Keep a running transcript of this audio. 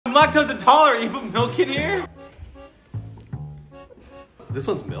I'm lactose intolerant. You put milk in here? This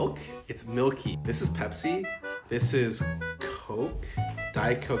one's milk. It's milky. This is Pepsi. This is Coke.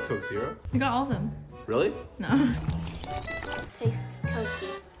 Diet Coke, Coke Zero. You got all of them. Really? No. Tastes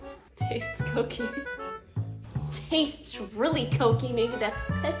cokey. Tastes cokey. Tastes really cokey. Maybe that's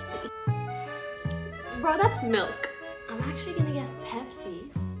Pepsi. Bro, that's milk. I'm actually gonna guess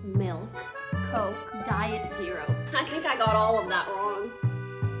Pepsi, milk, Coke, Diet Zero. I think I got all of that wrong.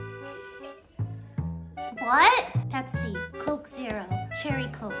 What? Pepsi, Coke Zero, Cherry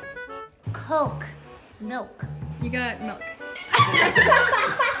Coke, Coke, milk. You got milk.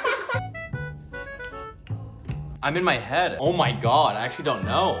 I'm in my head. Oh my god, I actually don't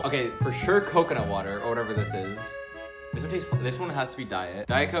know. Okay, for sure coconut water or whatever this is. This one tastes. This one has to be Diet.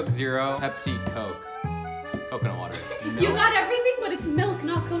 Diet Coke Zero, Pepsi, Coke. Coconut water. You got everything, but it's milk,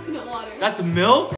 not coconut water. That's milk?